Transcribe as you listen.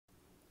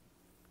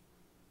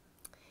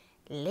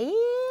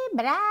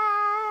Libra,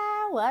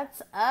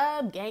 what's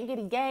up?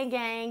 Gangity gang,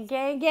 gang,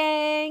 gang,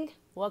 gang.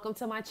 Welcome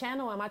to my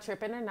channel and my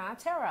Trippin' or Not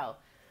Tarot.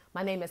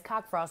 My name is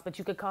Cockfrost, but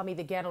you could call me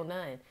the Ghetto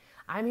Nun.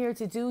 I'm here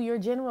to do your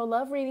general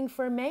love reading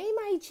for May,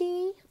 my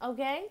G,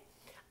 okay?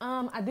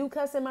 I do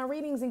cuss in my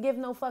readings and give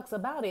no fucks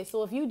about it,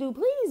 so if you do,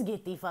 please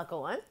get the fuck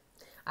on.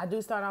 I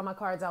do start all my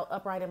cards out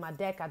upright in my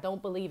deck. I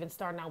don't believe in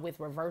starting out with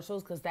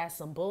reversals because that's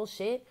some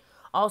bullshit.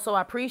 Also,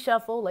 I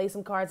pre-shuffle, lay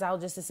some cards out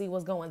just to see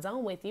what's going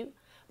on with you.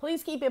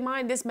 Please keep in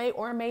mind this may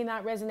or may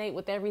not resonate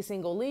with every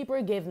single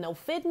Libra. Give no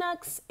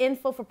fidnucks.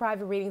 Info for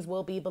private readings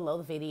will be below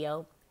the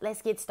video.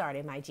 Let's get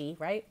started, my G,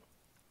 right?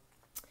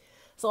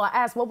 So I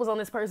asked what was on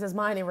this person's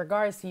mind in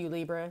regards to you,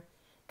 Libra.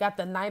 Got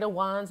the Knight of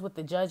Wands with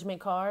the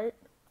Judgment card.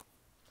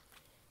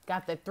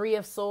 Got the Three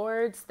of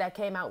Swords that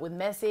came out with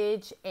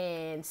Message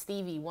and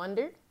Stevie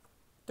Wonder.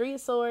 Three of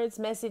Swords,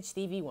 Message,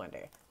 Stevie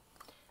Wonder.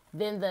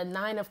 Then the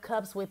Nine of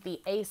Cups with the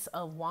Ace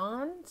of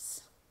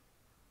Wands.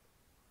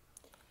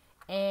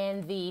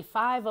 And the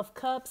Five of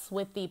Cups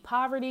with the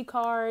Poverty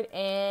card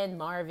and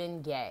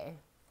Marvin Gaye.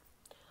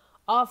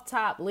 Off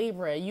top,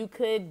 Libra, you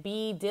could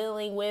be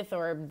dealing with,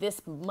 or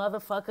this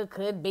motherfucker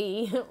could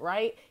be,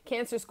 right?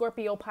 Cancer,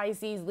 Scorpio,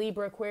 Pisces,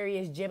 Libra,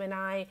 Aquarius,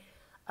 Gemini,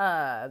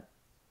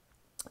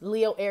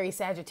 Leo, Aries,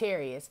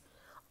 Sagittarius.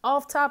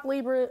 Off top,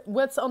 Libra,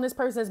 what's on this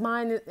person's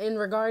mind in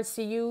regards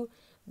to you?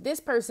 This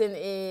person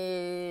is...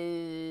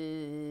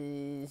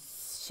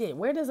 Shit,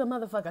 where does a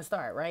motherfucker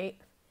start, right?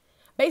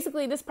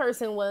 Basically, this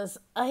person was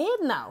a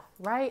hidno,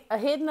 right? A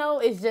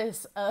hidno is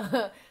just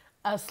a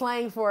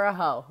slang for a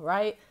hoe,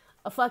 right?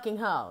 A fucking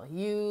hoe.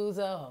 Use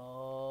a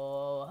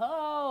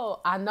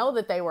hoe. I know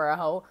that they were a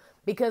hoe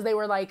because they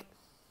were like,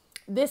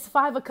 this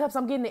Five of Cups,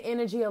 I'm getting the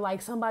energy of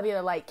like somebody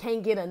that like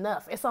can't get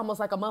enough. It's almost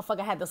like a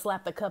motherfucker had to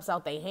slap the cups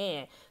out their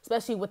hand,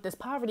 especially with this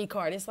poverty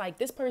card. It's like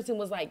this person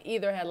was like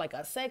either had like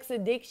a sex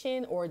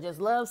addiction or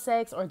just love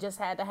sex or just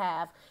had to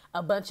have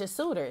a bunch of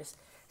suitors.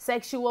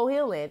 Sexual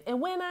healing.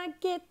 And when I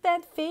get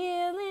that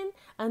feeling,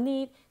 I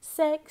need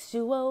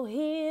sexual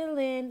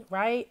healing,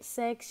 right?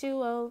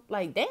 Sexual.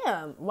 Like,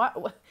 damn.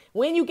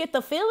 When you get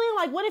the feeling,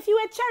 like, what if you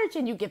at church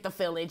and you get the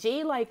feeling,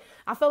 G? Like,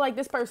 I feel like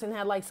this person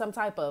had, like, some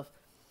type of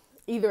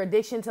either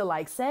addiction to,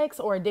 like, sex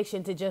or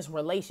addiction to just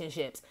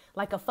relationships.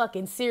 Like a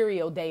fucking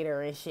serial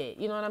dater and shit.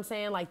 You know what I'm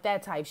saying? Like,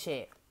 that type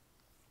shit.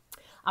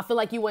 I feel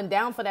like you went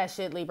down for that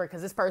shit, Libra,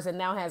 because this person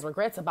now has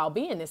regrets about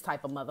being this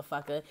type of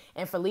motherfucker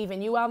and for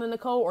leaving you out in the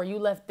cold or you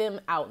left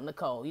them out in the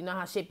cold. You know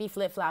how shit be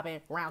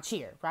flip-flopping around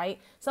here, right?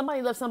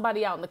 Somebody left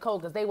somebody out in the cold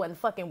because they wasn't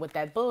fucking with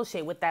that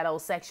bullshit, with that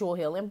old sexual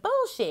healing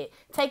bullshit.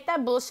 Take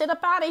that bullshit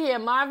up out of here,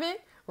 Marvin,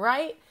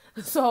 right?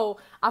 So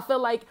I feel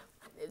like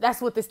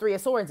that's what this Three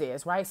of Swords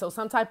is, right? So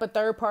some type of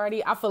third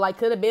party, I feel like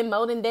could have been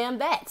more than damn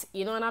that.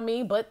 You know what I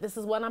mean? But this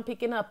is what I'm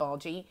picking up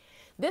on, G.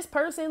 This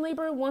person,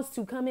 Libra, wants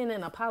to come in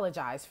and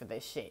apologize for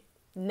this shit.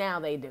 Now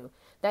they do.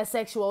 That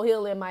sexual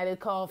healing might have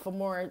called for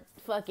more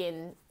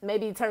fucking,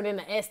 maybe turned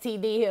into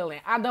STD healing.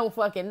 I don't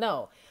fucking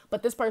know.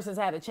 But this person's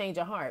had a change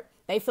of heart.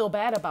 They feel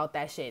bad about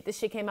that shit. This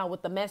shit came out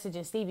with the Message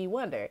and Stevie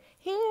Wonder.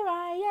 Here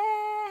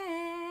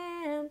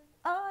I am.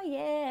 Oh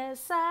yeah,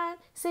 signed,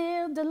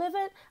 sealed,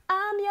 delivered,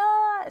 I'm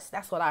yours.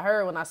 That's what I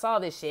heard when I saw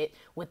this shit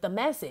with the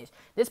Message.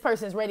 This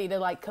person's ready to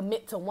like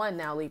commit to one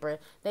now, Libra.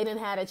 They done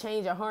had a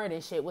change of heart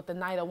and shit with the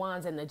Knight of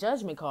Wands and the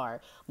Judgment card.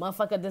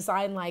 Motherfucker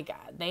deciding like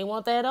they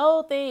want that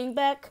old thing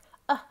back.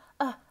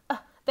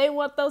 They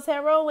want those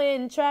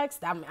heroin tracks.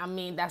 I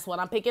mean, that's what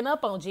I'm picking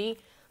up on, G.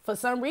 For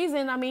some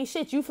reason, I mean,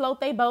 shit, you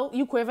float they boat,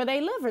 you quiver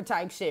they liver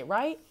type shit,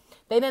 right?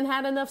 They done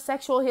had enough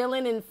sexual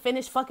healing and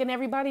finished fucking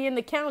everybody in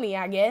the county,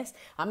 I guess.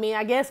 I mean,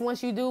 I guess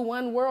once you do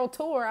one world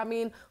tour, I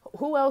mean,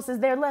 who else is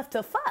there left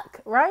to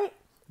fuck, right?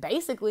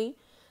 Basically.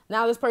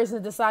 Now this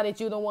person decided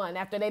you the one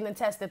after they done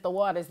tested the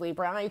waters,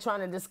 Libra. I ain't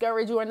trying to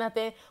discourage you or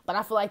nothing, but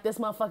I feel like this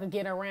motherfucker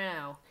get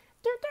around.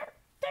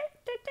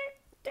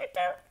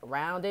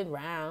 Round and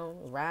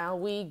round,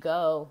 round we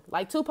go.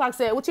 Like Tupac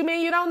said, what you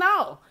mean you don't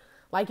know?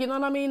 Like, you know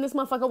what I mean? This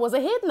motherfucker was a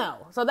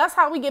hidno. So that's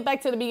how we get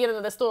back to the beginning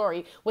of the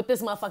story with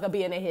this motherfucker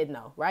being a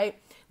hidno, right?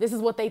 This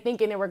is what they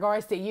thinking in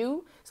regards to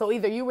you. So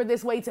either you were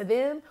this way to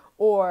them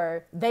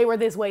or they were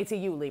this way to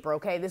you, Libra,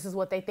 okay? This is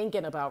what they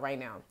thinking about right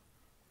now.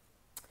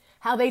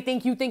 How they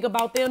think you think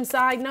about them,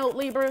 side note,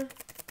 Libra.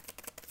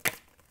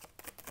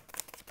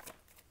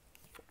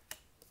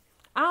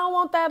 I don't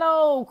want that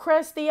old,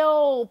 crusty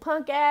old,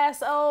 punk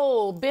ass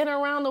old, been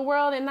around the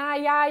world and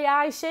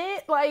I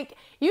shit. Like,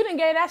 you done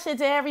gave that shit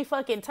to every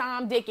fucking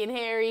Tom, Dick, and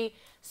Harry,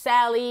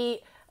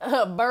 Sally,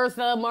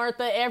 Bertha,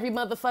 Martha, every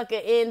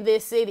motherfucker in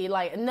this city.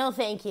 Like, no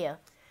thank you.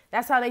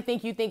 That's how they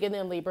think you think of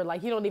them, Libra.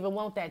 Like, you don't even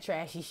want that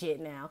trashy shit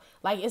now.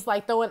 Like, it's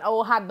like throwing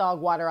old hot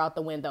dog water out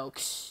the window.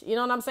 You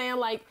know what I'm saying?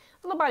 Like,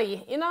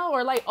 nobody, you know,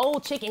 or like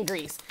old chicken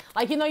grease.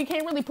 Like, you know, you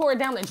can't really pour it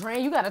down the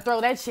drain. You got to throw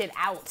that shit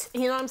out.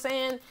 You know what I'm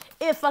saying?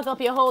 It fuck up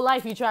your whole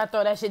life. You try to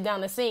throw that shit down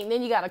the sink.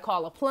 Then you got to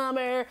call a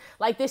plumber.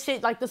 Like this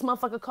shit, like this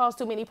motherfucker caused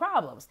too many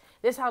problems.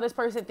 This how this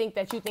person think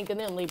that you think of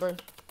them, Libra.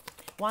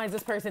 Why does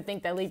this person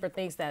think that Libra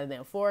thinks that of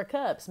them? Four of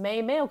Cups,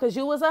 main male, because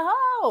you was a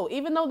hoe.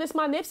 Even though this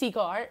my Nipsey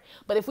card,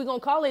 but if we're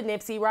going to call it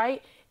Nipsey,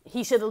 right?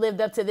 He should have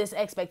lived up to this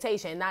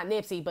expectation, not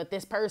Nipsey, but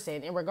this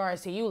person in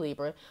regards to you,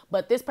 Libra.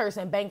 But this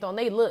person banked on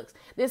they looks.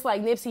 This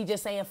like Nipsey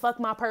just saying, fuck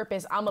my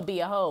purpose, I'ma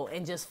be a hoe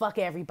and just fuck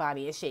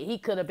everybody and shit. He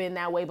could have been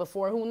that way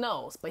before, who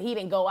knows? But he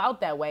didn't go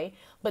out that way.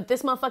 But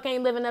this motherfucker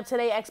ain't living up to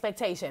their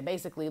expectation.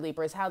 Basically,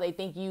 Libra, is how they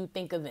think you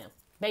think of them.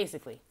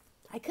 Basically.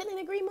 I couldn't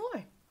agree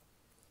more.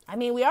 I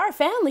mean, we are a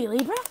family,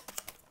 Libra.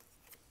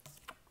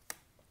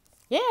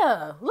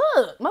 Yeah,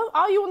 look,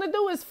 all you want to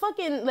do is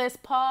fucking let's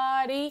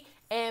party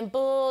and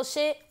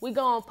bullshit. We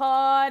gon'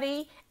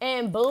 party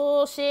and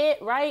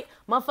bullshit, right?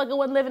 Motherfucker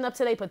wasn't living up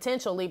to their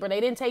potential, Libra.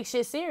 They didn't take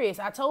shit serious.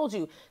 I told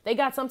you. They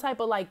got some type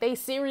of like, they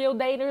serial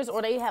daters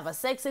or they have a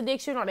sex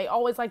addiction or they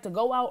always like to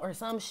go out or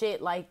some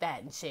shit like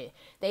that and shit.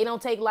 They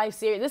don't take life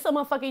serious. This is a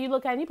motherfucker you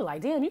look at and you be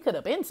like, damn, you could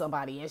have been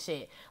somebody and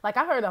shit. Like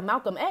I heard of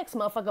Malcolm X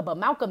motherfucker, but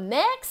Malcolm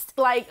next?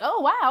 Like,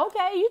 oh wow,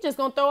 okay. You just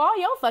gonna throw all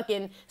your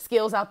fucking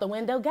skills out the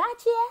window.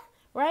 Gotcha,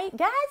 right?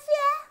 Gotcha.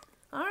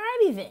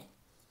 Alrighty then.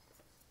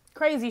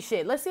 Crazy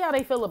shit. Let's see how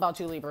they feel about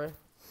you, Libra.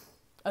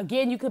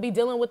 Again, you could be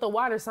dealing with the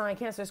water sign,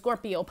 Cancer,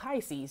 Scorpio,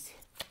 Pisces.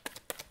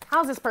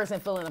 How's this person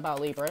feeling about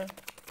Libra?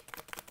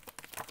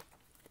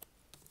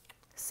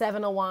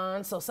 Seven of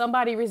Wands. So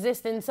somebody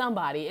resisting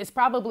somebody. It's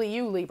probably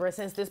you, Libra,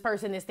 since this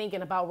person is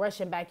thinking about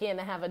rushing back in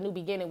to have a new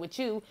beginning with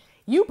you.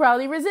 You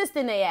probably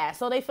resisting their ass.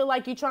 So they feel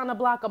like you trying to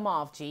block them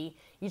off, G.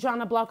 You trying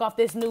to block off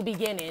this new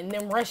beginning and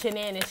them rushing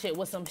in and shit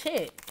with some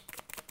shit.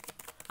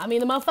 I mean,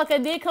 the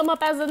motherfucker did come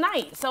up as a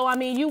knight. So, I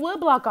mean, you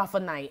would block off a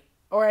knight.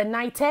 Or a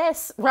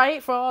knightess,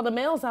 right? For all the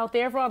males out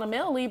there, for all the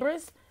male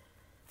Libras.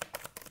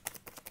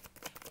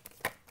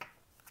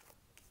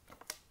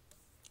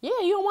 Yeah,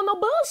 you don't want no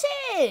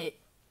bullshit.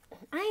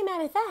 I ain't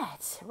mad at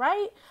that,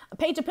 right? A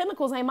Page of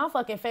Pentacles ain't my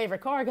fucking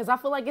favorite card because I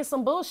feel like it's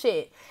some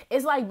bullshit.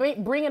 It's like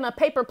bringing a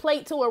paper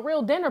plate to a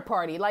real dinner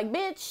party. Like,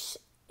 bitch,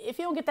 if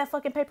you don't get that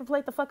fucking paper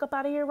plate the fuck up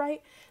out of here,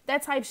 right?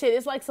 That type shit.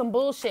 It's like some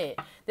bullshit.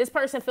 This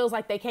person feels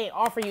like they can't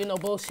offer you no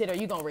bullshit or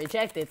you gonna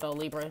reject it though,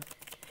 Libra.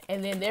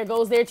 And then there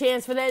goes their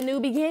chance for that new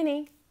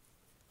beginning.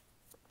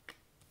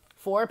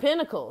 Four of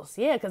Pentacles.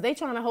 Yeah, because they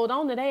trying to hold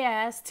on to their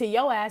ass, to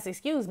your ass,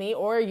 excuse me,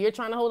 or you're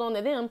trying to hold on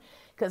to them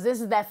because this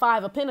is that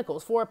Five of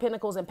Pentacles. Four of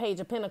Pentacles and Page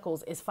of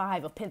Pentacles is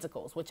Five of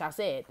Pentacles, which I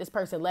said, this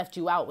person left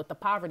you out with the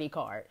poverty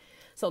card.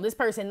 So this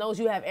person knows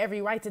you have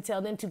every right to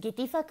tell them to get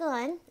the fuck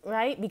on,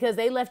 right? Because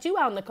they left you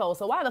out in the cold.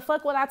 So why the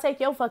fuck would I take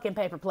your fucking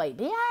paper plate,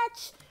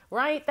 bitch?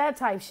 Right? That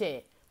type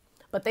shit.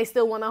 But they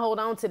still want to hold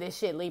on to this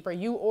shit, Libra.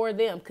 You or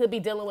them could be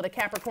dealing with a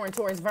Capricorn,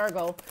 Taurus,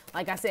 Virgo.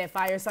 Like I said,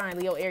 fire sign,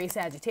 Leo, Aries,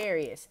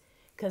 Sagittarius.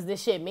 Because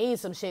this shit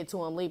means some shit to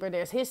them, Libra.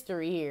 There's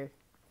history here.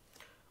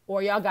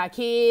 Or y'all got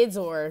kids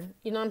or,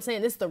 you know what I'm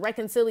saying? This is the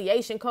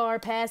reconciliation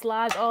card, past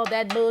lives, all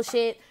that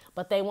bullshit.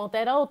 But they want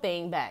that old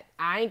thing back.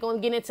 I ain't going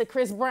to get into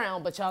Chris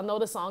Brown, but y'all know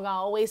the song I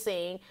always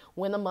sing,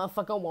 when the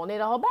motherfucker want it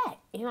all back.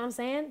 You know what I'm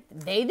saying?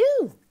 They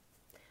do.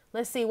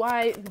 Let's see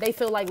why they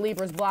feel like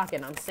Libra's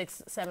blocking them.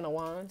 6, 7 of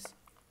Wands.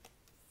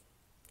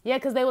 Yeah,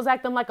 because they was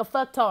acting like a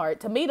fucktard.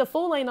 To me, the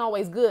fool ain't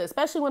always good,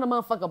 especially when a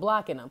motherfucker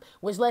blocking them,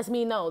 which lets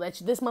me know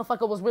that this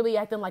motherfucker was really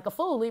acting like a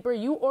fool, Libra,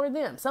 you or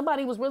them.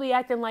 Somebody was really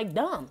acting like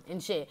dumb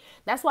and shit.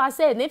 That's why I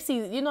said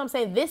Nipsey, you know what I'm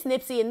saying? This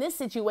Nipsey in this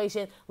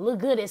situation look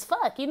good as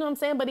fuck, you know what I'm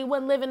saying? But he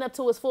wasn't living up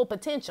to his full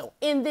potential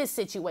in this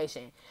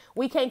situation.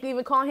 We can't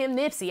even call him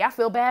Nipsey. I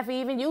feel bad for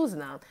even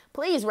using him.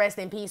 Please rest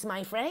in peace,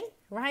 my friend,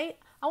 right?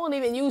 I won't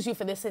even use you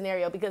for this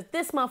scenario because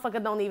this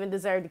motherfucker don't even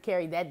deserve to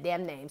carry that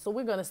damn name. So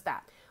we're going to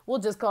stop. We'll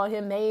just call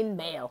him main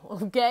male,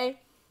 okay?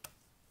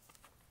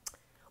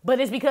 But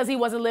it's because he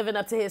wasn't living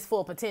up to his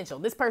full potential.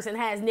 This person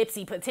has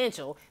Nipsey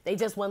potential. They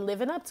just wasn't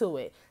living up to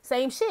it.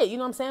 Same shit, you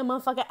know what I'm saying?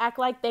 Motherfucker act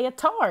like they a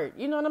tard.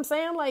 You know what I'm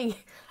saying?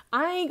 Like,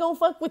 I ain't gonna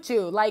fuck with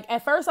you. Like,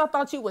 at first I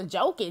thought you was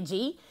joking,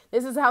 G.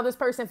 This is how this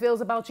person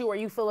feels about you or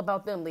you feel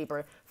about them,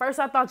 Libra. First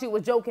I thought you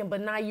was joking,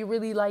 but now you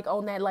really like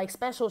on that like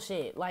special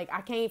shit. Like, I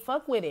can't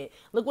fuck with it.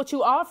 Look what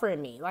you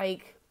offering me.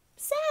 Like,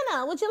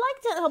 Santa, would you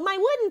like to my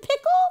wooden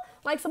pickle?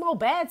 Like some old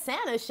bad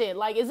Santa shit.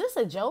 Like, is this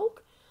a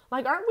joke?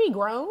 Like, aren't we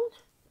grown?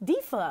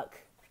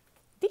 D-fuck.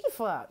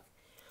 D-fuck.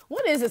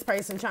 What is this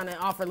person trying to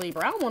offer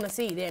Libra? I don't want to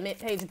see, damn it.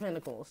 Page of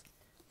Pentacles.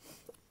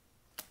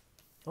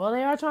 Well,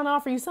 they are trying to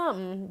offer you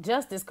something.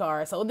 Justice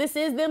card. So this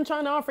is them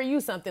trying to offer you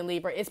something,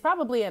 Libra. It's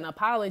probably an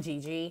apology,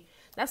 G.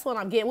 That's what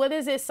I'm getting. What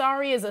is it?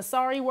 Sorry is a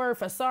sorry word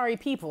for sorry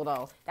people,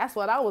 though. That's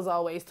what I was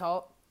always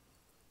taught.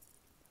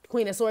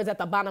 Queen of Swords at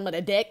the bottom of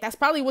the deck. That's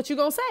probably what you're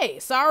going to say.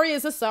 Sorry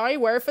is a sorry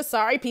word for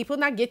sorry people.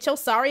 Now get your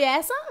sorry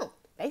ass on,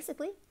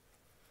 basically.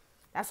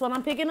 That's what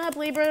I'm picking up,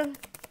 Libra.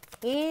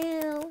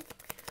 Yeah.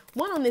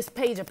 One on this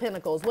Page of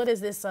Pentacles. What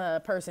is this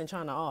person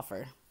trying to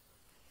offer?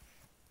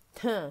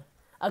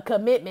 A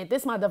commitment.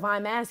 This is my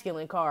Divine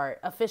Masculine card.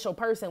 Official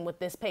person with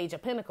this Page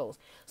of Pentacles.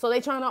 So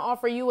they trying to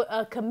offer you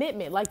a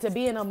commitment, like to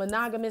be in a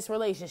monogamous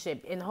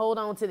relationship and hold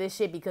on to this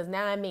shit because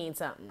now it means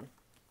something.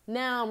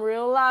 Now I'm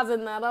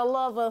realizing that I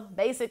love her.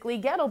 Basically,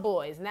 ghetto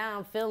boys. Now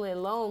I'm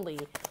feeling lonely.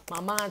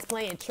 My mind's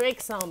playing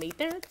tricks on me.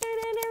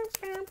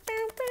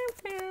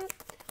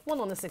 One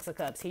on the Six of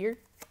Cups here.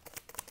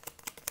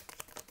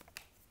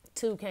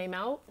 Two came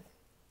out.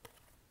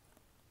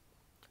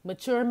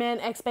 Mature man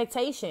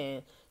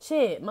expectation.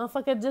 Shit,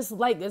 motherfucker just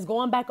like is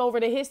going back over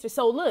the history.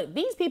 So look,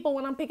 these people,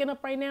 when I'm picking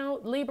up right now,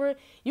 Libra,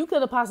 you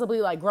could have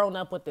possibly like grown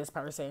up with this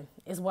person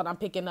is what I'm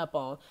picking up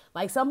on.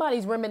 Like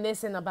somebody's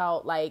reminiscing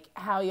about like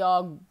how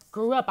y'all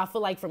grew up. I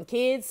feel like from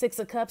kids, Six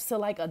of Cups to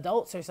like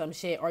adults or some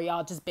shit, or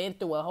y'all just been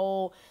through a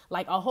whole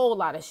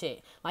lot of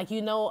shit. Like,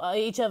 you know,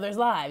 each other's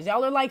lives.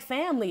 Y'all are like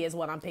family is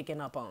what I'm picking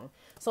up on.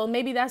 So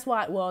maybe that's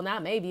why, well,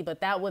 not maybe, but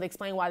that would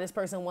explain why this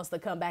person wants to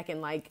come back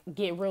and like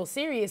get real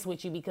serious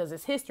with you, because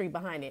there's history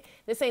behind it.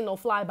 This ain't no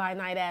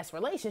fly-by-night ass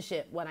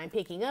relationship. What I'm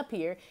picking up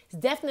here is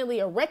definitely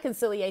a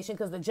reconciliation,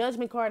 because the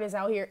Judgment card is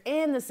out here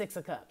and the Six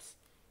of Cups,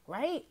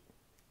 right?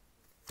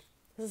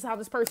 This is how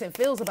this person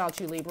feels about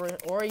you, Libra,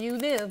 or you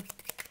them.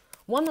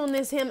 One on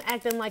this, him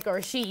acting like,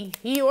 or she,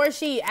 he or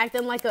she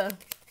acting like a,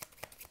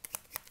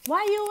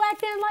 why you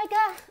acting like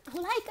a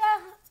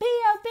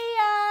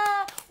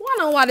bia?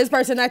 One on why this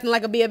person acting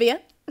like a bia.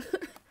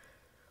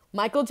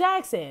 Michael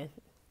Jackson.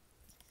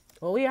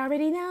 Well, we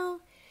already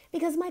know,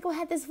 because Michael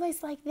had this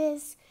voice like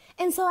this.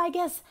 And so I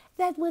guess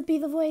that would be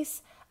the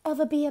voice of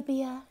a bia,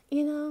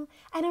 you know?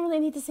 I don't really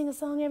need to sing a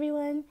song,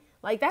 everyone.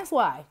 Like, that's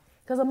why.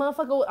 Because a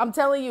motherfucker, I'm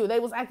telling you, they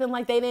was acting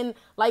like they didn't,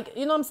 like,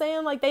 you know what I'm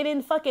saying? Like, they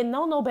didn't fucking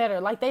know no better.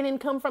 Like, they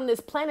didn't come from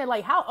this planet.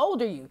 Like, how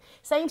old are you?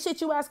 Same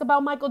shit you ask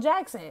about Michael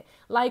Jackson.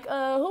 Like,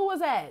 who was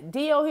that?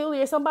 D.O.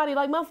 Hewley or somebody.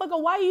 Like,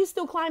 motherfucker, why are you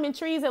still climbing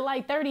trees at,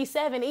 like,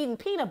 37, eating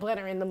peanut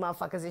butter in the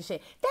motherfuckers and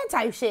shit? That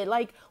type shit.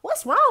 Like,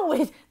 what's wrong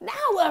with, now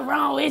what's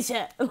wrong with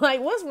you? Like,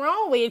 what's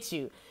wrong with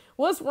you?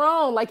 What's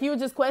wrong? Like, you were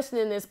just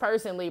questioning this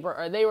person, Libra,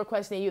 or they were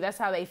questioning you. That's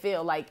how they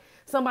feel. Like,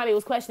 somebody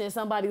was questioning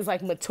somebody's,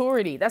 like,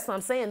 maturity. That's what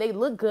I'm saying. They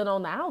look good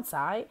on the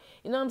outside.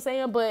 You know what I'm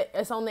saying? But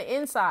it's on the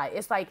inside.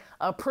 It's like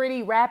a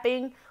pretty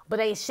wrapping, but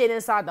ain't shit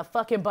inside the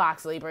fucking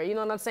box, Libra. You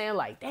know what I'm saying?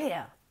 Like,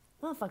 damn,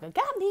 motherfucker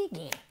got me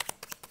again.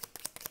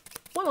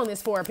 One on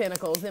this Four of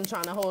Pentacles, them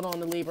trying to hold on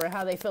to Libra.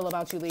 How they feel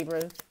about you,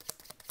 Libra.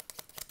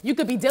 You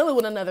could be dealing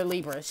with another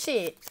Libra.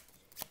 Shit.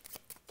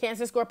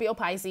 Cancer, Scorpio,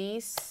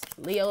 Pisces,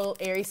 Leo,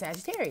 Aries,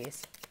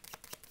 Sagittarius.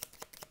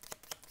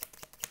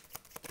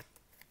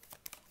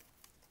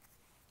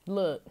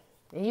 Look,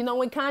 and you know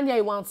when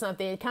Kanye wants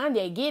something,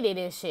 Kanye get it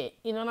and shit.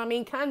 You know what I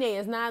mean? Kanye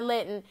is not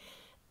letting,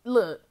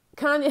 look,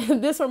 Kanye,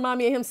 this remind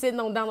me of him sitting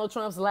on Donald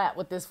Trump's lap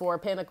with this Four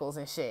of Pentacles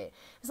and shit.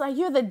 It's like,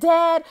 you're the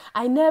dad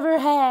I never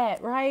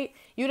had, right?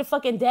 You're the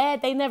fucking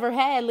dad they never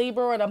had,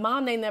 Libra, or the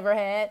mom they never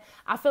had.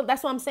 I feel,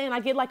 that's what I'm saying. I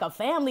get like a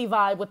family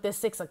vibe with this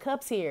Six of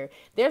Cups here.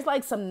 There's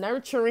like some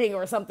nurturing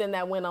or something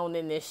that went on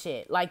in this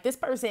shit. Like, this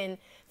person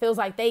feels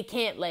like they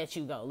can't let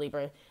you go,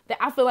 Libra.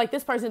 I feel like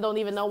this person don't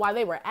even know why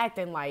they were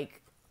acting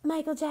like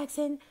Michael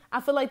Jackson.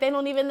 I feel like they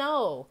don't even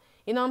know.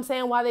 You know what I'm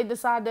saying? Why they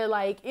decide to,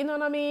 like, you know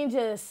what I mean?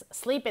 Just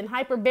sleep in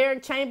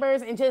hyperbaric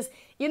chambers and just,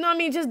 you know what I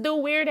mean? Just do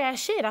weird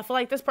ass shit. I feel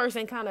like this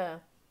person kind of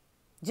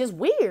just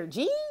weird,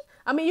 G.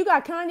 I mean, you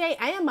got Kanye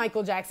and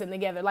Michael Jackson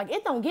together. Like,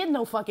 it don't get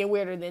no fucking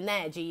weirder than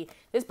that, G.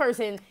 This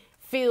person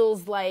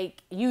feels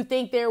like you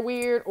think they're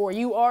weird, or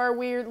you are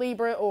weird,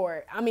 Libra,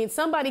 or, I mean,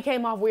 somebody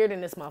came off weird in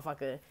this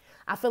motherfucker.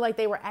 I feel like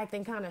they were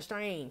acting kind of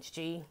strange,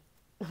 G.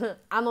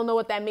 I don't know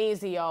what that means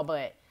to y'all,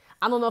 but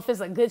I don't know if it's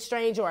a good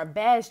strange or a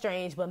bad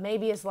strange, but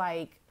maybe it's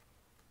like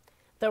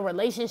the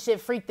relationship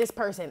freaked this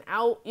person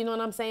out. You know what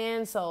I'm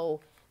saying?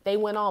 So they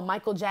went all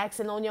Michael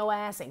Jackson on your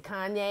ass, and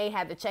Kanye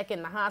had to check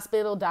in the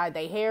hospital, dyed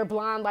their hair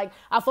blonde. Like,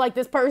 I feel like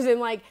this person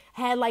like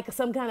had like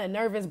some kind of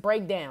nervous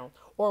breakdown,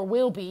 or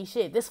will be.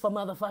 Shit, this for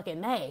motherfucking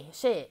May.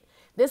 Shit,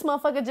 this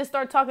motherfucker just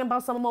start talking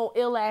about some old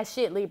ill ass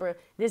shit, Libra.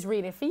 This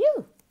reading for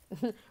you.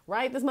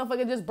 Right? This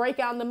motherfucker just break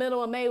out in the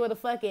middle of May with a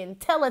fucking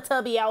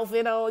Teletubby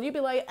outfit on. You be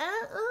like, okay,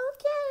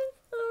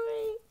 all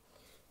right,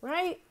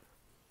 right?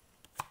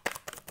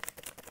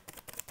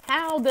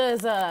 How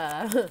does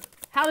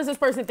this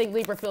person think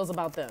Libra feels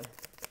about them?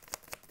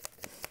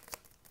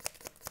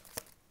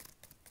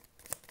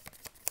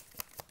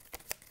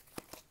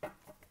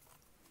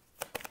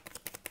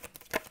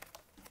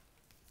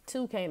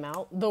 Two came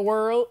out. The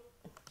World.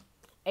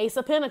 Ace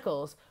of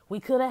Pentacles. We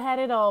could have had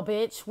it all,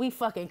 bitch. We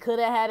fucking could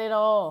have had it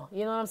all. You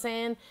know what I'm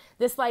saying?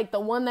 This like the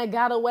one that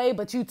got away,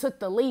 but you took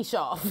the leash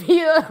off.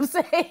 You know what I'm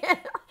saying?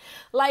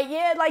 Like,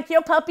 yeah, like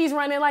your puppy's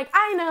running like,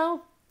 I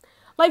know.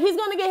 Like, he's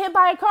going to get hit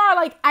by a car.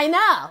 Like, I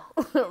know.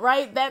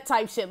 Right? That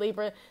type shit,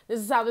 Libra. This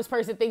is how this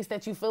person thinks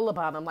that you feel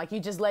about him. Like, you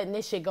just letting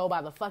this shit go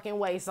by the fucking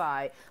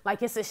wayside.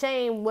 Like, it's a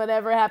shame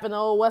whatever happened.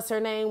 Oh, what's her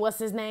name? What's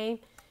his name?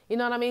 You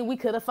know what I mean? We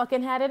could have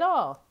fucking had it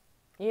all.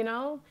 You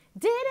know?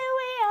 Didn't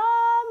we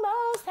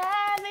almost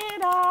have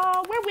it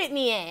all? Where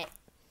Whitney at?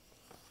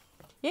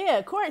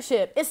 Yeah,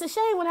 courtship. It's a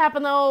shame what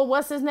happened though.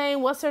 What's his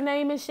name? What's her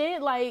name and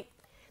shit? Like,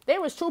 there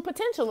was true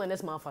potential in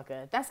this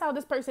motherfucker. That's how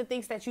this person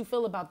thinks that you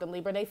feel about them,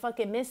 Libra. They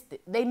fucking missed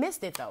it. They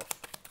missed it though.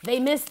 They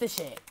missed the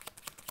shit.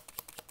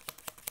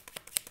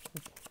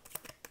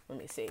 Let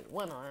me see.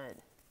 One on.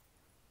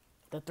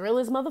 The thrill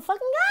is motherfucking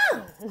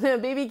gone.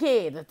 BB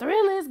Kid. The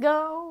thrill is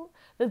gone.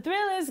 The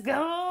thrill is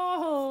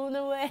gone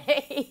away.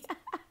 way.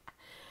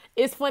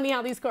 It's funny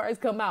how these cards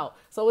come out.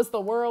 So it's the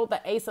World,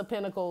 the Ace of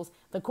Pentacles,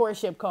 the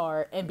Courtship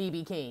card, and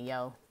BB King,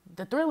 yo.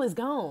 The thrill is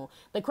gone.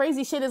 The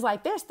crazy shit is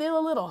like, there's still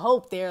a little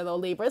hope there, though,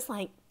 Libra. It's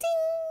like,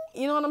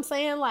 ding. You know what I'm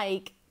saying?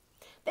 Like,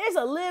 there's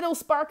a little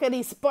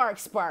sparkity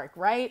spark,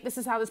 right? This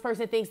is how this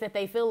person thinks that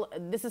they feel.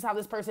 This is how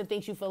this person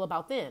thinks you feel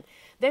about them.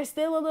 There's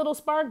still a little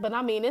spark, but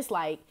I mean, it's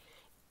like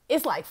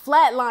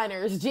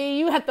flatliners. Gee,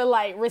 you have to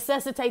like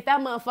resuscitate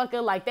that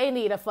motherfucker like they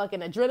need a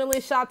fucking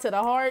adrenaline shot to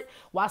the heart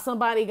while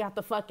somebody got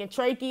the fucking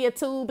trachea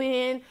tube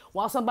in,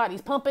 while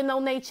somebody's pumping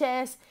on their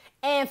chest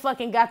and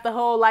fucking got the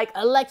whole like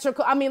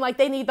electrical. I mean, like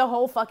they need the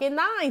whole fucking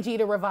 9G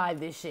to revive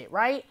this shit,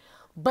 right?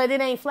 But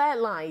it ain't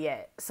flatline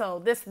yet.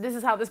 So this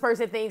is how this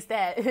person thinks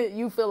that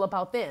you feel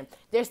about them.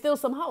 There's still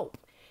some hope.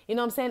 You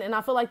know what I'm saying? And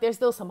I feel like there's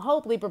still some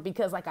hope, Libra,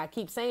 because like I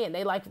keep saying,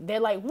 they're like,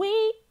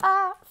 we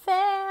are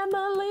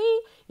family.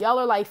 Y'all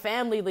are like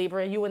family,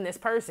 Libra, you and this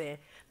person.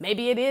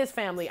 Maybe it is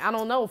family. I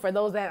don't know. For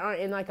those that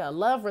aren't in like a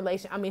love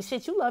relation. I mean,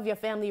 shit, you love your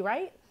family,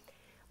 right?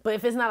 But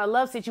if it's not a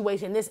love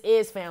situation, this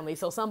is family.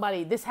 So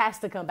this has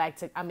to come back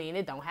to, I mean,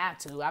 it don't have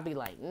to. I'll be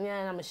like,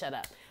 nah, I'm gonna shut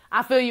up.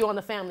 I feel you on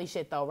the family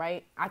shit though,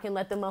 right? I can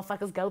let the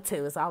motherfuckers go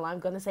too. Is all I'm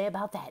gonna say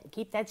about that.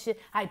 Keep that shit.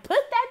 I put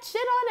that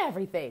shit on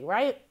everything,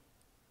 right?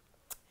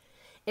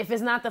 If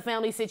it's not the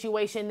family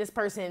situation, this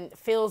person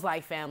feels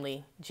like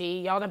family.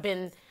 Gee, y'all done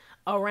been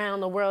around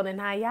the world and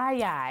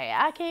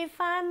I can't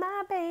find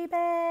my baby.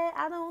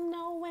 I don't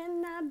know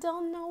when, I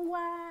don't know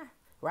why.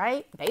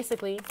 Right?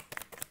 Basically.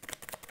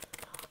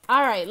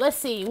 All right, let's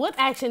see. What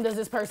action does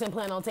this person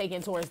plan on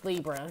taking towards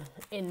Libra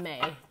in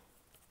May?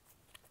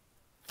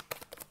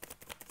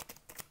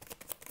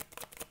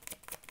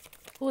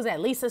 Who was that?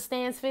 Lisa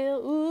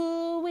Stansfield?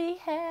 Ooh, we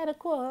had a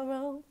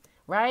quarrel.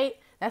 Right?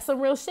 That's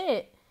some real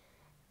shit.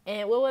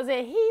 And what was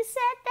it? He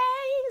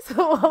said things.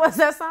 What was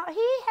that song?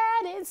 He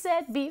hadn't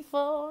said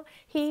before.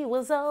 He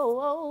was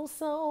oh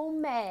so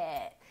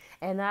mad.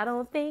 And I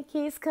don't think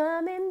he's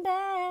coming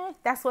back.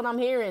 That's what I'm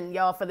hearing,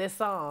 y'all, for this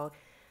song.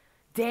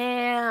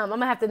 Damn, I'm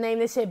going to have to name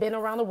this shit Been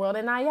Around the World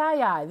and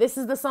I. This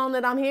is the song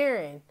that I'm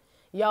hearing,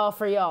 y'all,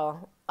 for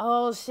y'all.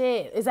 Oh,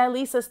 shit. Is that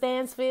Lisa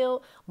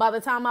Stansfield? By the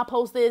time I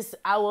post this,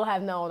 I will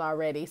have known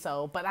already.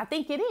 So, but I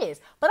think it is.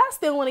 But I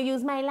still want to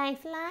use my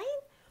lifeline.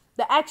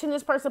 The action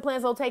this person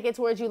plans on taking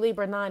towards you,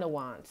 Libra, 9 of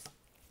Wands.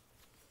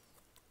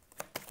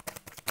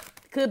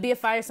 Could be a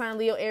fire sign,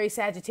 Leo, Aries,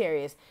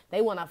 Sagittarius. They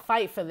want to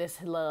fight for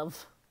this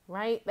love,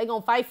 right? They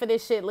going to fight for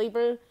this shit,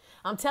 Libra.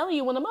 I'm telling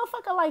you, when a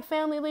motherfucker like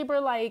family, Libra,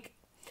 like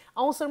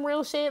on some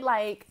real shit,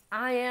 like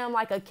I am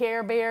like a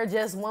Care Bear,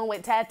 just one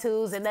with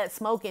tattoos and that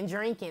smoke and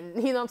drink and,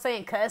 you know what I'm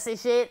saying, cuss and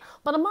shit.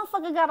 But a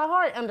motherfucker got a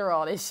heart under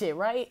all this shit,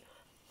 right?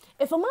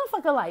 If a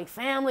motherfucker like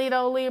family,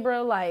 though,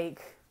 Libra,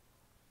 like,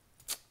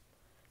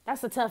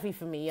 that's a toughie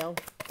for me, yo.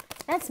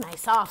 That's my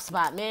soft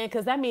spot, man.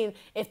 Because that means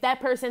if that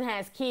person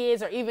has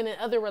kids or even in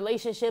other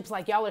relationships,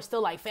 like y'all are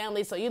still like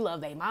family. So you love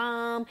their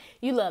mom,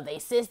 you love their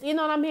sister. You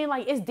know what I mean?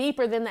 Like it's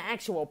deeper than the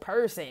actual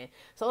person.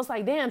 So it's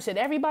like, damn, should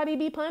everybody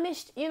be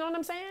punished? You know what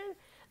I'm saying?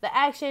 The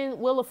action,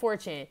 Wheel of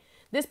Fortune.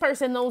 This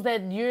person knows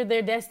that you're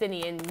their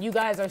destiny and you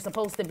guys are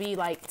supposed to be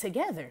like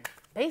together.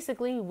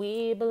 Basically,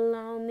 we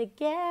belong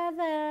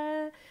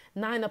together.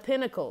 9 of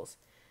Pentacles.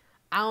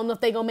 I don't know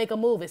if they gonna make a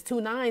move. It's 2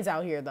 9s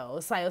out here though.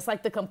 It's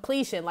like the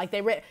completion. Like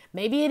they read.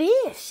 Maybe it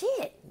is.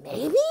 Shit.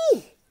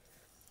 Maybe.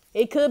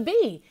 It could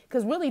be.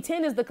 Because really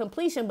 10 is the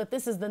completion, but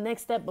this is the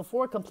next step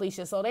before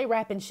completion. So they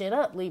wrapping shit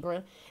up,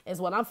 Libra, is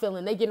what I'm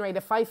feeling. They getting ready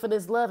to fight for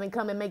this love and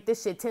come and make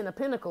this shit 10 of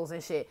Pentacles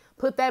and shit.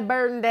 Put that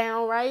burden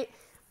down, right?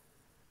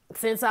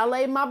 Since I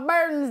laid my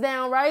burdens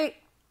down, right?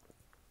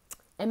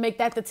 And make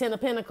that the 10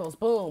 of Pentacles.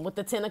 Boom. With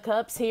the 10 of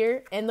Cups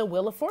here and the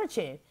Wheel of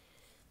Fortune.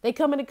 They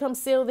coming to come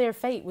seal their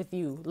fate with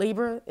you.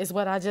 Libra is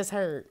what I just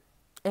heard.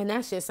 And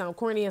that shit sound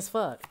corny as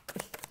fuck.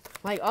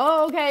 Like,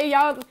 oh, okay,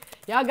 y'all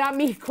got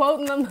me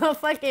quoting them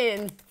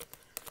fucking,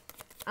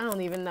 I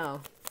don't even know.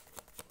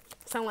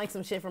 Sound like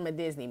some shit from a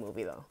Disney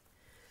movie, though.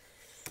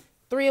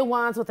 3 of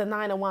Wands with the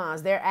 9 of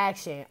Wands. Their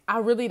action.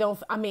 I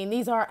mean,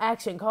 these are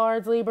action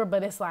cards, Libra,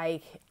 but it's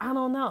like, I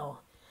don't know.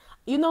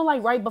 You know,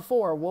 like right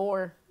before a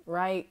war,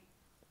 right?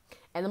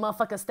 And the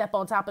motherfuckers step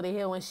on top of the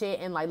hill and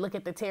shit and like look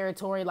at the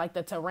territory, like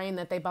the terrain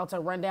that they about to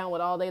run down with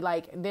all they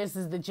like, this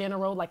is the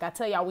general. Like I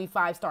tell y'all, we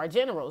 5-star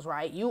generals,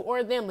 right? You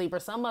or them, Libra,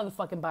 some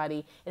motherfucking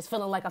body is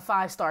feeling like a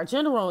 5-star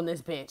general in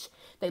this bitch.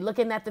 They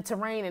looking at the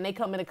terrain and they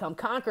coming to come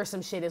conquer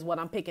some shit is what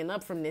I'm picking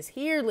up from this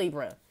here,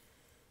 Libra.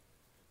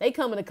 They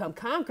coming to come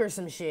conquer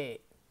some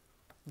shit.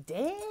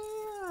 Damn.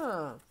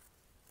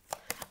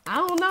 I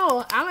don't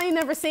know. I ain't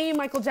never seen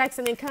Michael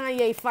Jackson and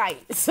Kanye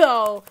fight.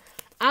 So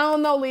I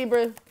don't know,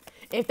 Libra.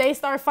 If they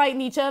start fighting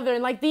each other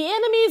and like, the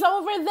enemy's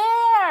over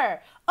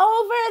there,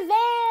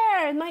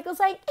 and Michael's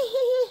like,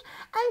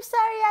 I'm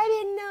sorry, I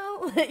didn't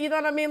know. You know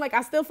what I mean? Like,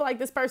 I still feel like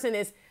this person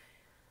is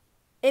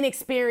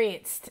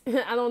inexperienced.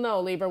 I don't know,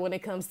 Libra, when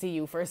it comes to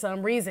you for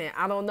some reason.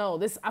 I don't know.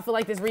 I feel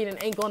like this reading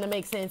ain't going to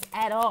make sense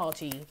at all,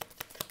 G.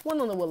 1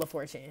 on the Wheel of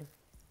Fortune.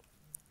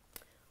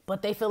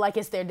 But they feel like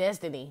it's their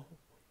destiny,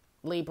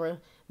 Libra.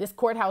 This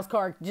courthouse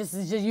card just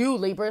is just you,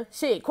 Libra.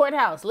 Shit,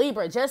 courthouse,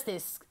 Libra,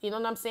 justice. You know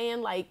what I'm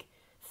saying? Like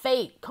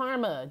fate,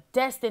 karma,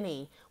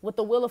 destiny. With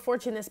the wheel of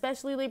fortune,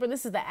 especially Libra,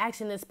 this is the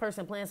action this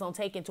person plans on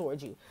taking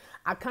towards you.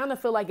 I kind of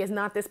feel like it's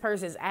not this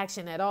person's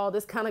action at all.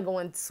 This kind of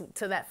going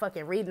to that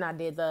fucking reading I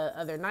did the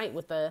other night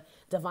with the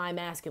divine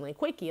masculine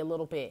quickie a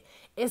little bit.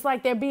 It's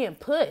like they're being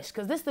pushed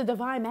because this is the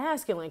divine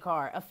masculine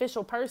card,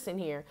 official person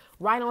here,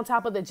 right on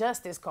top of the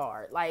justice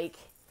card. Like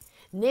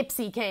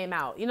Nipsey came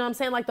out. You know what I'm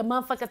saying? Like the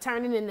motherfucker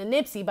turning into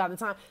Nipsey by the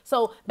time.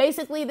 So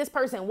basically this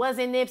person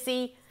wasn't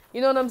Nipsey.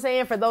 You know what I'm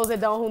saying? For those that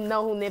don't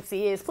know who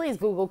Nipsey is, please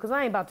Google, because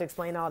I ain't about to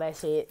explain all that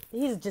shit.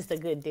 He's just a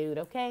good dude,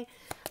 okay?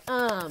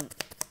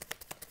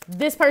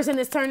 This person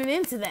is turning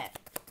into that,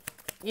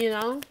 you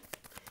know?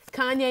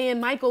 Kanye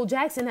and Michael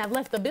Jackson have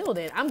left the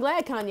building. I'm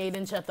glad Kanye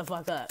didn't shut the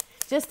fuck up.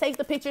 Just take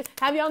the picture.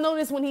 Have y'all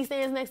noticed when he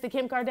stands next to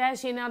Kim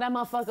Kardashian now, that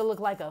motherfucker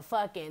look like a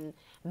fucking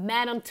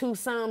Madame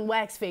Tussauds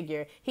wax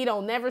figure. He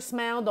don't never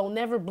smile, don't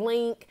never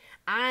blink.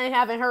 I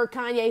haven't heard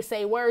Kanye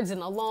say words in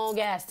a long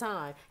ass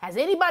time. Has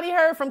anybody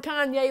heard from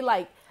Kanye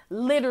like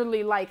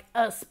literally like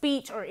a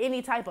speech or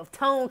any type of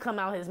tone come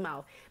out his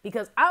mouth?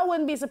 Because I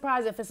wouldn't be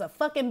surprised if it's a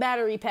fucking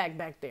battery pack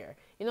back there.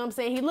 You know what I'm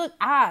saying? He looked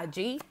odd,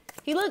 G.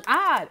 He looked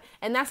odd.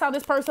 And that's how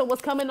this person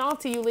was coming off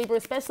to you, Libra,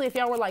 especially if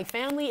y'all were like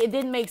family. It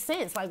didn't make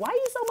sense. Like, why are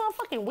you so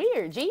motherfucking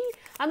weird, G?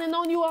 I done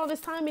known you all this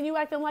time and you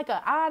acting like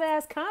a odd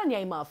ass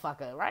Kanye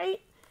motherfucker,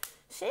 right?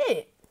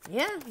 Shit.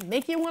 Yeah,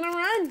 make you want to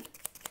run.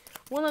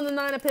 One on the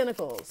Nine of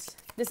Pentacles.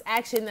 This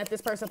action that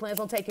this person plans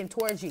on taking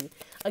towards you.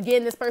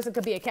 Again, this person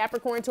could be a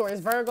Capricorn,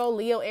 Taurus, Virgo,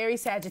 Leo,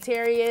 Aries,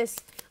 Sagittarius,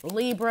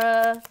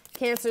 Libra,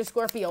 Cancer,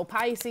 Scorpio,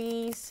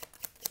 Pisces,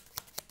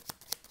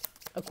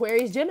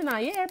 Aquarius, Gemini.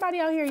 Yeah, everybody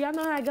out here, y'all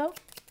know how I go.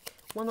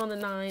 One on the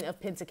Nine of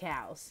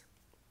Pentacles.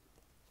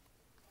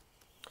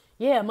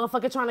 Yeah,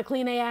 motherfucker trying to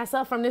clean their ass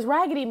up from this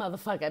raggedy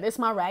motherfucker. This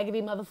my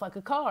raggedy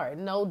motherfucker card.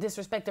 No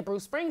disrespect to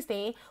Bruce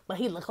Springsteen, but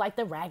he looked like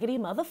the raggedy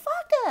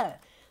motherfucker.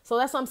 So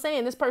that's what I'm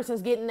saying. This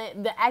person's getting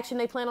the action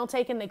they plan on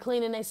taking. They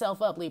cleaning themselves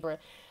up, Libra.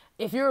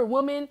 If you're a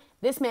woman,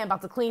 this man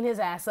about to clean his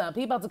ass up.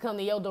 He about to come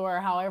to your door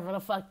however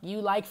the fuck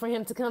you like for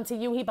him to come to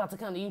you. He about to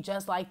come to you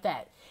just like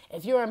that.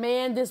 If you're a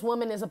man, this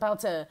woman is about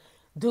to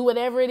do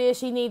whatever it is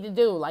she need to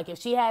do. Like if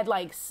she had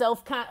like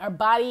or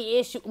body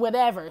issue,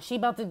 whatever, she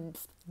about to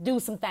do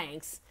some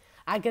things.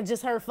 I could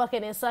just hear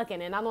fucking and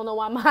sucking. And I don't know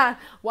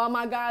why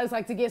my guys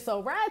like to get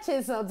so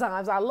ratchet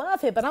sometimes. I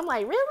love it, but I'm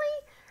like,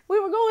 really? We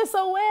were going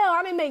so well.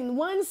 I didn't make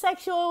one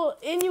sexual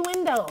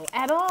innuendo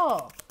at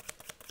all.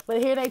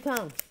 But here they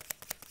come.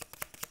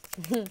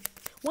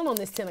 One on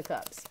this Ten of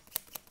Cups.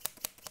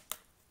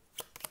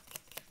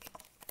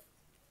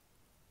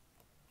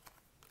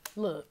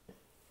 Look,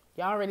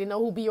 y'all already know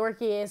who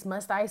Bjork is,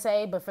 must I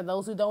say? But for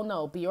those who don't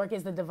know, Bjork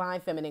is the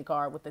divine feminine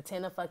card with the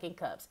 10 of fucking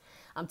cups.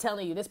 I'm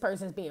telling you, this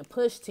person's being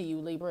pushed to you,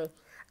 Libra.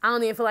 I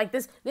don't even feel like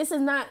this is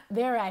not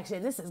their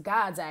action. This is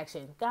God's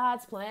action.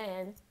 God's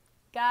plan.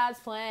 God's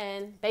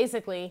plan.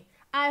 Basically,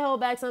 I hold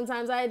back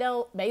sometimes I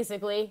don't.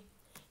 Basically,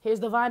 here's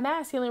divine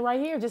masculine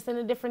right here, just in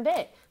a different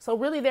deck. So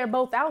really, they're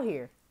both out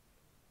here.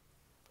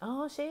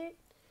 Oh, shit.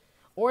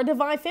 Or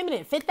divine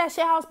feminine. Fit that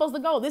shit how it's supposed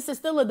to go. This is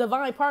still a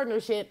divine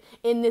partnership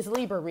in this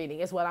Libra reading.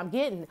 Is what I'm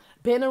getting.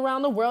 Been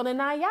around the world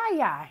and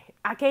I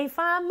can't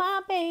find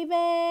my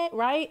baby,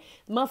 right?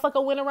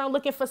 Motherfucker went around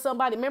looking for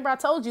somebody. Remember I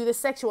told you this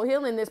sexual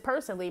healing, this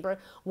person, Libra,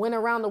 went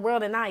around the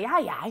world and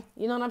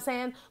you know what I'm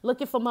saying?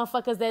 Looking for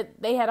motherfuckers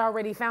that they had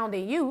already found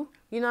in you,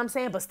 you know what I'm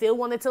saying? But still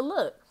wanted to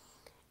look.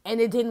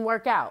 And it didn't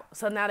work out.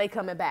 So now they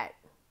coming back.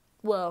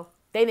 Well,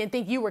 they didn't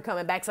think you were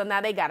coming back, so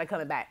now they got to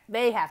come back.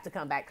 They have to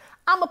come back.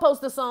 I'm going to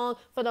post a song.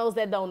 For those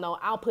that don't know,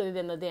 I'll put it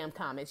in the damn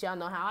comments. Y'all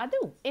know how I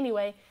do.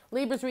 Anyway,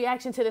 Libra's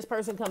reaction to this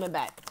person coming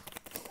back.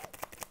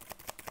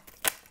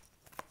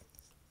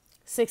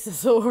 Six of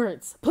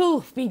Swords.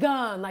 Poof, be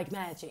gone like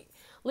magic.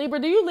 Libra,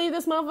 do you leave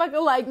this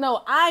motherfucker like,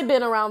 no, I've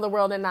been around the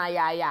world and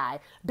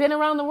been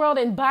around the world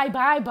and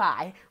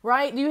bye,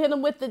 right? You hit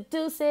them with the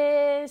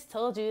deuces,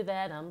 told you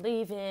that I'm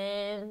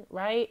leaving,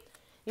 right?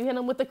 You hit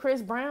him with the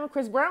Chris Brown.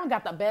 Chris Brown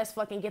got the best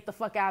fucking get the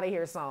fuck out of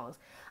here songs.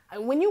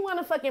 When you want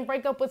to fucking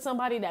break up with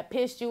somebody that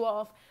pissed you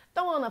off,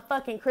 throw on a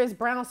fucking Chris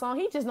Brown song.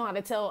 He just know how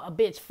to tell a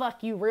bitch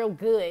fuck you real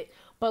good,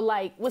 but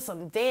like with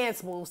some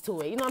dance moves to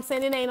it. You know what I'm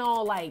saying? It ain't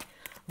all like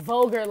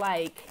vulgar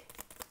like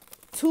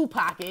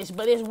Tupac-ish,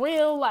 but it's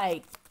real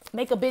like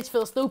make a bitch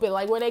feel stupid,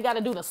 like where they got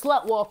to do the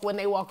slut walk when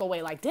they walk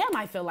away. Like, damn,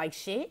 I feel like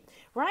shit,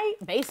 right?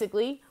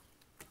 Basically.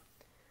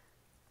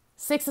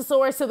 Six of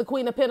Swords to the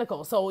Queen of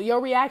Pentacles. So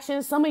your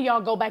reaction, some of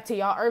y'all go back to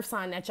y'all earth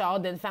sign that y'all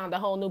then found a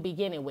whole new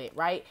beginning with,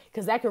 right?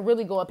 Because that could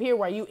really go up here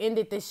where you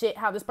ended this shit,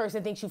 how this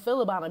person thinks you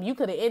feel about them. You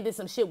could have ended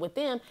some shit with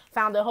them,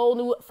 found a whole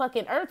new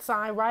fucking earth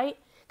sign, right?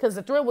 Because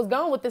the thrill was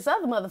gone with this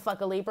other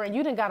motherfucker, Libra, and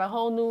you done got a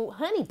whole new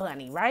honey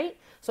bunny, right?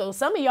 So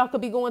some of y'all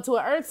could be going to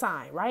an earth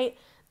sign, right?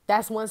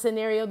 That's one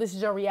scenario. This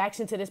is your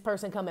reaction to this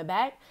person coming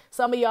back.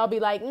 Some of y'all be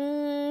like,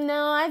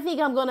 no, I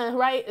think I'm going to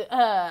write,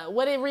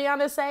 what did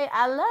Rihanna say?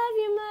 I love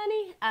you,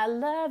 money. I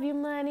love you,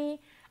 money.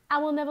 I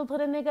will never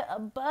put a nigga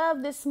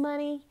above this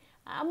money.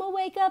 I'm gonna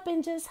wake up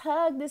and just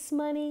hug this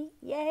money.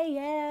 Yeah,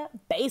 yeah.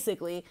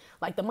 Basically,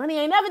 like the money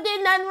ain't never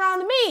did nothing wrong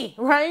to me,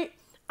 right?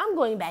 I'm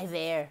going back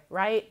there,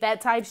 right?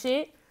 That type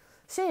shit.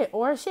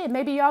 Or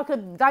maybe y'all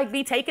could like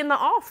be taking the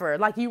offer.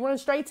 Like you run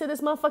straight to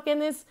this motherfucking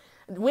this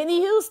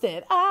Whitney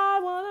Houston. I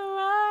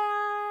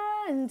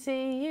wanna run to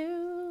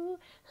you.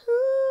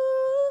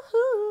 Ooh,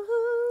 ooh,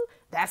 ooh.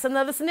 That's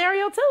another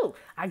scenario too.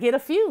 I get a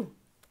few.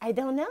 I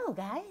don't know,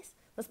 guys.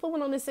 Let's put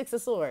one on the Six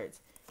of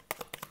Swords.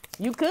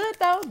 You could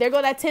though. There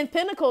go that 10th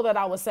pentacle that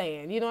I was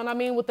saying. You know what I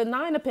mean? With the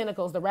 9 of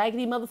pentacles, the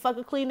raggedy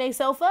motherfucker clean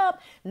theyself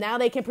up. Now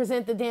they can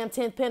present the damn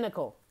 10th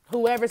pentacle.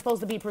 Whoever's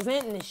supposed to be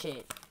presenting this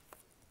shit.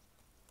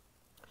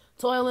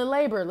 Toil and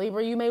labor.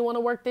 Libra, you may want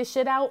to work this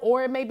shit out,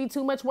 or it may be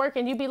too much work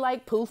and you be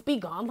like, poof, be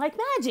gone like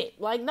magic.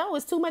 Like, no,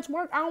 it's too much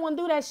work. I don't want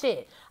to do that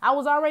shit. I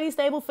was already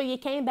stable for you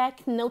came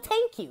back. No,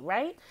 thank you,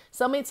 right?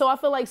 So I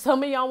feel like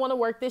some of y'all want to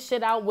work this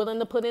shit out, willing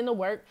to put in the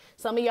work.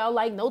 Some of y'all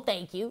like, no,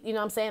 thank you. You know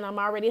what I'm saying? I'm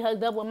already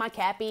hugged up with my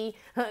Cappy,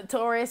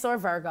 Taurus, or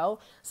Virgo.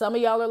 Some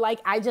of y'all are like,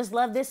 I just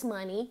love this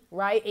money,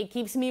 right? It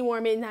keeps me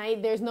warm at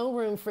night. There's no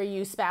room for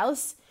you,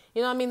 spouse.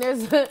 You know what I mean?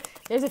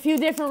 There's a few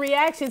different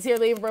reactions here,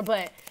 Libra,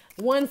 but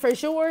one for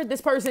sure,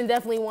 this person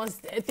definitely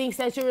thinks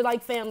that you're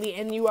like family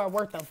and you are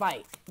worth the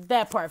fight.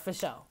 That part for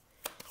sure.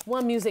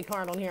 One music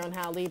card on here on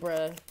how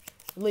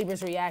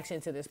Libra's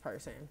reaction to this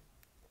person.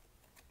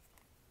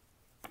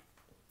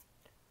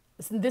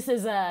 This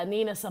is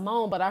Nina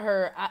Simone, but I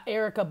heard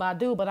Erykah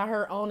Badu, but I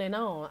heard On and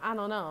On. I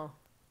don't know.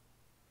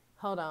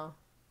 Hold on.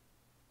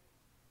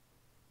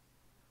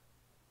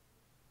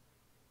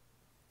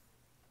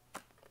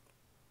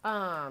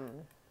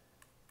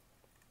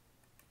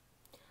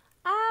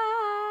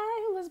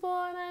 I was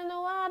born in the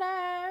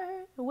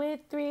water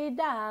with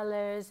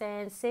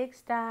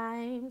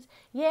 $3.06.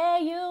 Yeah,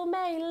 you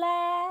may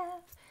laugh,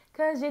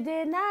 cause you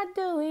did not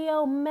do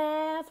your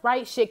math.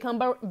 Right, shit come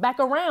back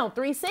around.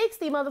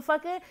 360,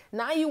 motherfucker.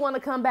 Now you want to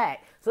come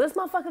back. So this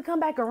motherfucker come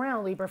back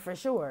around, Libra, for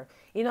sure.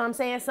 You know what I'm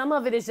saying? Some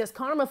of it is just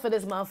karma for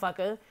this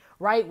motherfucker,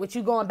 right? With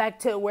you going back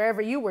to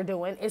wherever you were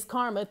doing. It's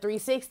karma,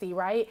 360,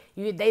 right?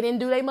 They didn't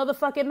do their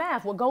motherfucking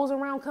math. What goes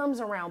around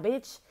comes around,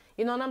 bitch.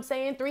 You know what I'm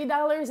saying?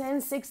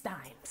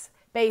 $3.06,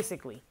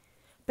 basically.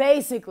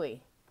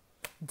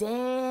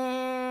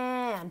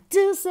 Damn,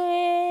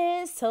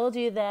 deuces, told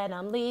you that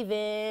I'm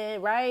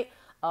leaving, right?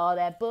 All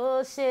that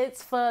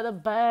bullshit's for the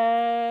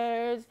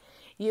birds.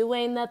 You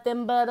ain't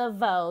nothing but a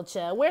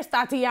vulture. Where's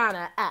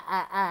Tatiana?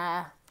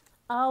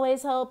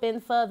 Always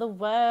hoping for the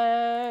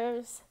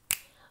worst.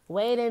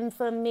 Waiting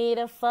for me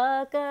to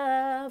fuck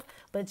up.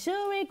 But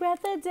you'll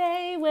regret the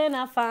day when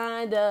I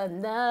find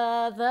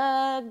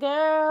another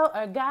girl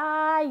or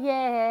guy,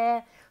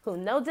 yeah, who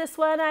know just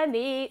what I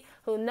need,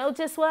 who know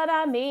just what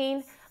I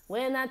mean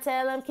when I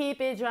tell them keep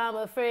it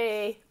drama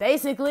free.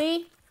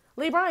 Basically,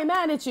 Libra, I ain't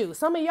mad at you.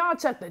 Some of y'all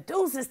chuck the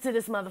deuces to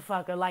this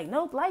motherfucker. Like,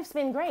 nope, life's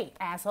been great,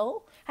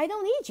 asshole. I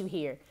don't need you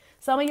here.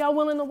 Some of y'all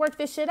willing to work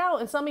this shit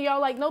out, and some of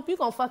y'all like, nope, you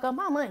gonna fuck up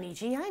my money,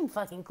 G. I ain't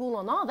fucking cool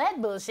on all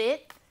that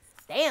bullshit.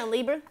 Damn,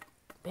 Libra.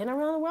 Been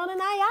around the world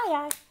and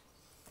aye.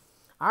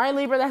 All right,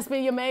 Libra, that's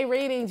been your May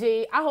reading,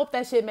 G. I hope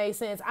that shit made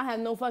sense. I have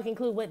no fucking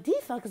clue what the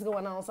fuck is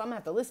going on, so I'm gonna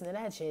have to listen to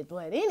that shit.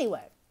 But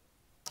anyway,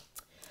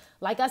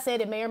 like I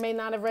said, it may or may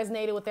not have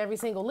resonated with every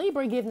single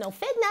Libra. Give no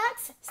fit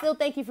nuts. Still,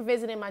 thank you for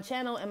visiting my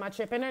channel and my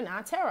Trippin' or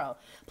Not Tarot.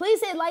 Please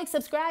hit like,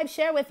 subscribe,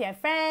 share with your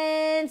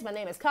friends. My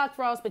name is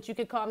Cockfrost, but you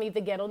could call me the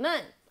Ghetto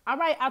Nun. All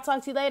right, I'll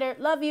talk to you later.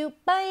 Love you.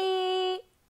 Bye.